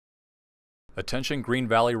Attention Green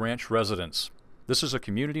Valley Ranch residents. This is a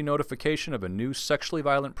community notification of a new sexually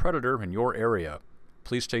violent predator in your area.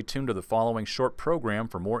 Please stay tuned to the following short program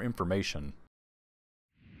for more information.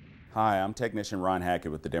 Hi, I'm Technician Ron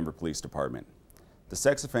Hackett with the Denver Police Department. The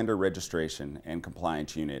Sex Offender Registration and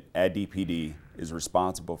Compliance Unit at DPD is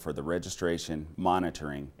responsible for the registration,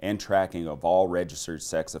 monitoring, and tracking of all registered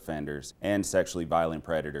sex offenders and sexually violent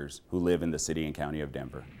predators who live in the city and county of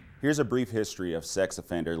Denver. Here's a brief history of sex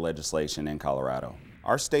offender legislation in Colorado.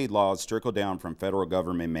 Our state laws trickle down from federal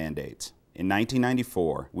government mandates. In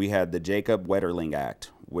 1994, we had the Jacob Wetterling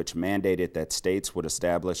Act, which mandated that states would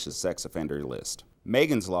establish a sex offender list.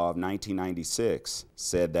 Megan's Law of 1996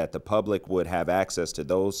 said that the public would have access to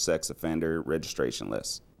those sex offender registration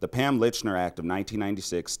lists. The Pam Lichner Act of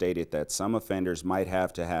 1996 stated that some offenders might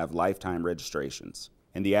have to have lifetime registrations.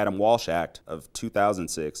 And the Adam Walsh Act of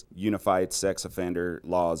 2006 unified sex offender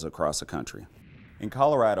laws across the country. In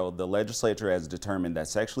Colorado, the legislature has determined that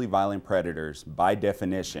sexually violent predators, by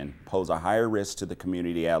definition, pose a higher risk to the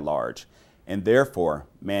community at large, and therefore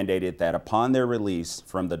mandated that upon their release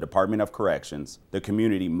from the Department of Corrections, the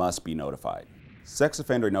community must be notified. Sex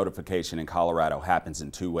offender notification in Colorado happens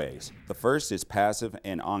in two ways. The first is passive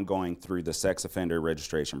and ongoing through the sex offender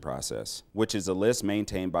registration process, which is a list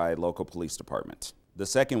maintained by local police departments. The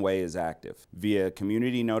second way is active, via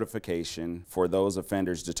community notification for those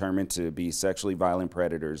offenders determined to be sexually violent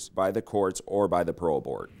predators by the courts or by the parole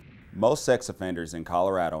board. Most sex offenders in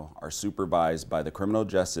Colorado are supervised by the criminal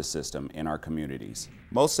justice system in our communities.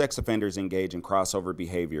 Most sex offenders engage in crossover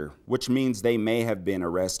behavior, which means they may have been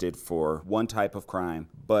arrested for one type of crime,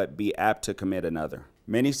 but be apt to commit another.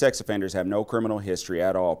 Many sex offenders have no criminal history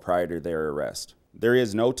at all prior to their arrest. There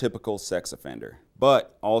is no typical sex offender,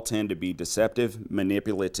 but all tend to be deceptive,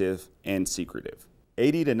 manipulative, and secretive.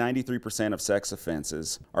 80 to 93% of sex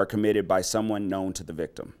offenses are committed by someone known to the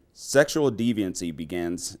victim. Sexual deviancy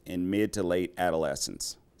begins in mid to late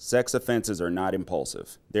adolescence. Sex offenses are not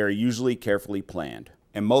impulsive. They are usually carefully planned,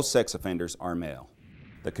 and most sex offenders are male.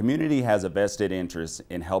 The community has a vested interest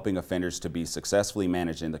in helping offenders to be successfully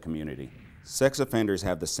managed in the community. Sex offenders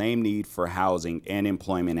have the same need for housing and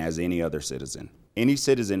employment as any other citizen. Any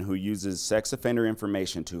citizen who uses sex offender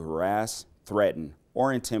information to harass, threaten,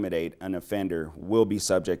 or intimidate an offender will be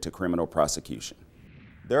subject to criminal prosecution.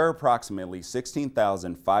 There are approximately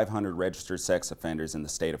 16,500 registered sex offenders in the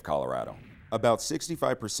state of Colorado. About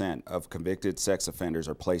 65% of convicted sex offenders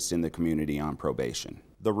are placed in the community on probation.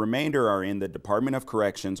 The remainder are in the Department of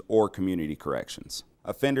Corrections or Community Corrections.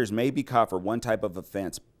 Offenders may be caught for one type of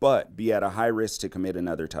offense, but be at a high risk to commit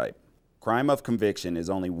another type. Crime of conviction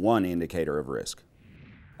is only one indicator of risk.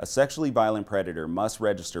 A sexually violent predator must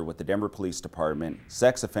register with the Denver Police Department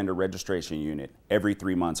Sex Offender Registration Unit every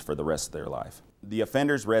 3 months for the rest of their life. The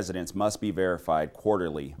offender's residence must be verified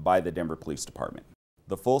quarterly by the Denver Police Department.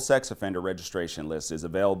 The full sex offender registration list is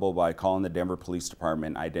available by calling the Denver Police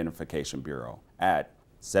Department Identification Bureau at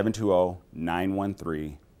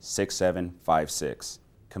 720-913-6756.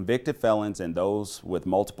 Convicted felons and those with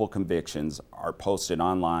multiple convictions are posted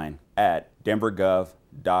online at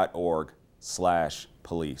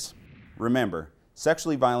denvergov.org/police. Remember,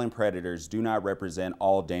 sexually violent predators do not represent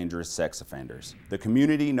all dangerous sex offenders. The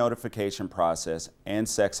community notification process and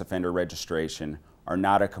sex offender registration are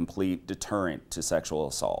not a complete deterrent to sexual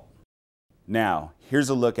assault. Now, here's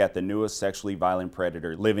a look at the newest sexually violent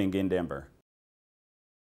predator living in Denver.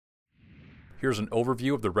 Here's an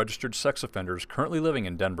overview of the registered sex offenders currently living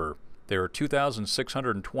in Denver. There are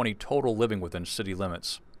 2,620 total living within city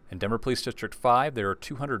limits. In Denver Police District 5, there are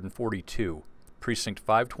 242. Precinct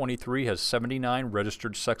 523 has 79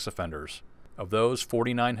 registered sex offenders. Of those,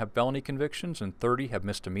 49 have felony convictions and 30 have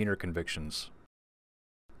misdemeanor convictions.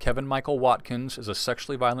 Kevin Michael Watkins is a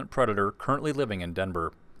sexually violent predator currently living in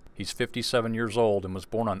Denver. He's 57 years old and was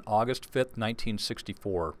born on August 5,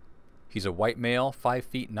 1964. He's a white male, 5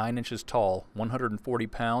 feet 9 inches tall, 140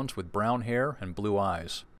 pounds, with brown hair and blue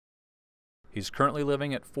eyes. He's currently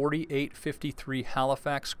living at 4853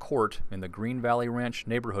 Halifax Court in the Green Valley Ranch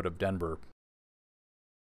neighborhood of Denver.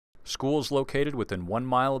 Schools located within 1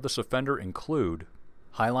 mile of this offender include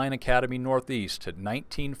Highline Academy Northeast at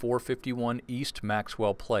 19451 East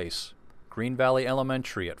Maxwell Place, Green Valley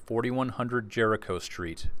Elementary at 4100 Jericho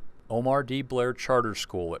Street, Omar D. Blair Charter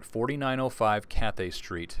School at 4905 Cathay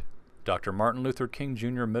Street, Dr. Martin Luther King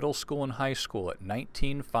Jr. Middle School and High School at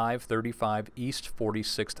 19535 East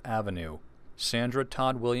 46th Avenue, Sandra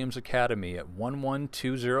Todd Williams Academy at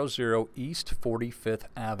 11200 East 45th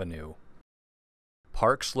Avenue.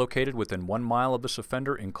 Parks located within 1 mile of this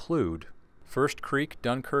offender include First Creek,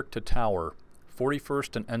 Dunkirk to Tower,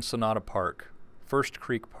 41st and Ensenada Park, First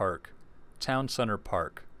Creek Park, Town Center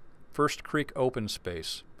Park, First Creek Open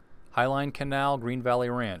Space, Highline Canal Green Valley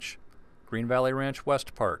Ranch, Green Valley Ranch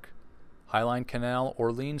West Park, Highline Canal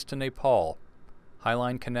Orleans to Nepal,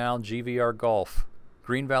 Highline Canal GVR Golf,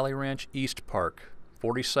 Green Valley Ranch East Park,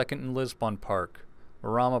 42nd and Lisbon Park,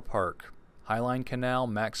 Marama Park, Highline Canal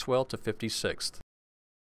Maxwell to 56th.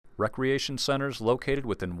 Recreation centers located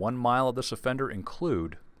within 1 mile of this offender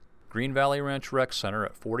include Green Valley Ranch Rec Center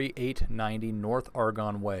at 4890 North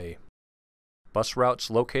Argonne Way. Bus routes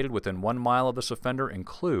located within 1 mile of this offender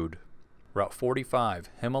include Route 45,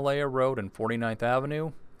 Himalaya Road and 49th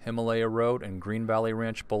Avenue, Himalaya Road and Green Valley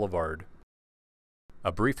Ranch Boulevard.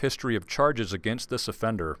 A brief history of charges against this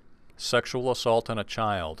offender: sexual assault on a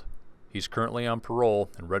child. He's currently on parole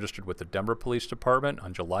and registered with the Denver Police Department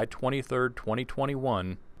on July 23,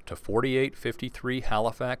 2021 to 4853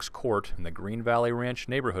 Halifax Court in the Green Valley Ranch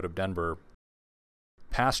neighborhood of Denver.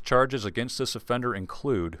 Past charges against this offender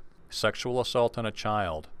include sexual assault on a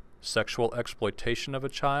child, sexual exploitation of a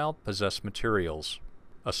child, possessed materials,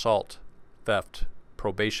 assault, theft,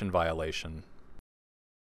 probation violation.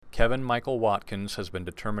 Kevin Michael Watkins has been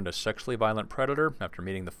determined a sexually violent predator after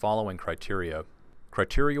meeting the following criteria.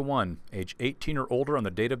 Criteria 1, age 18 or older on the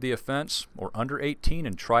date of the offense, or under 18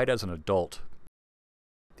 and tried as an adult.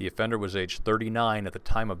 The offender was age 39 at the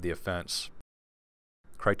time of the offense.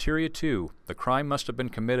 Criteria 2, the crime must have been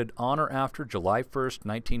committed on or after July 1,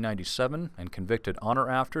 1997 and convicted on or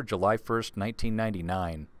after July 1,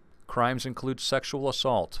 1999. Crimes include sexual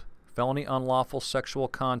assault, felony unlawful sexual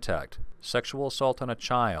contact, sexual assault on a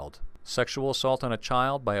child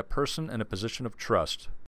by a person in a position of trust.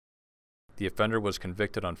 The offender was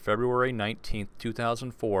convicted on February 19,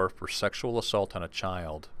 2004 for sexual assault on a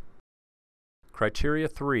child. Criteria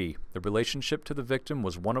 3, the relationship to the victim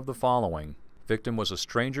was one of the following. Victim was a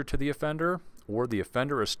stranger to the offender, or the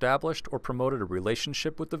offender established or promoted a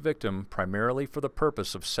relationship with the victim primarily for the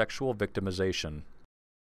purpose of sexual victimization.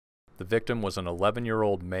 The victim was an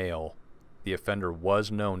 11-year-old male. The offender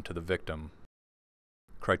was known to the victim.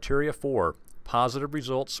 Criteria 4, positive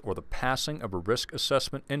results or the passing of a risk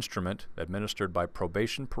assessment instrument administered by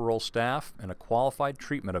probation parole staff and a qualified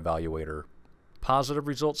treatment evaluator. Positive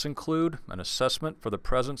results include an assessment for the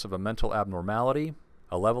presence of a mental abnormality,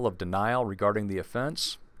 a level of denial regarding the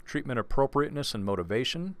offense, treatment appropriateness and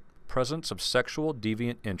motivation, presence of sexual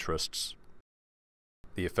deviant interests.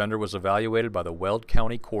 The offender was evaluated by the Weld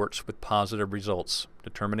County courts with positive results,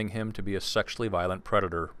 determining him to be a sexually violent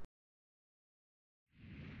predator.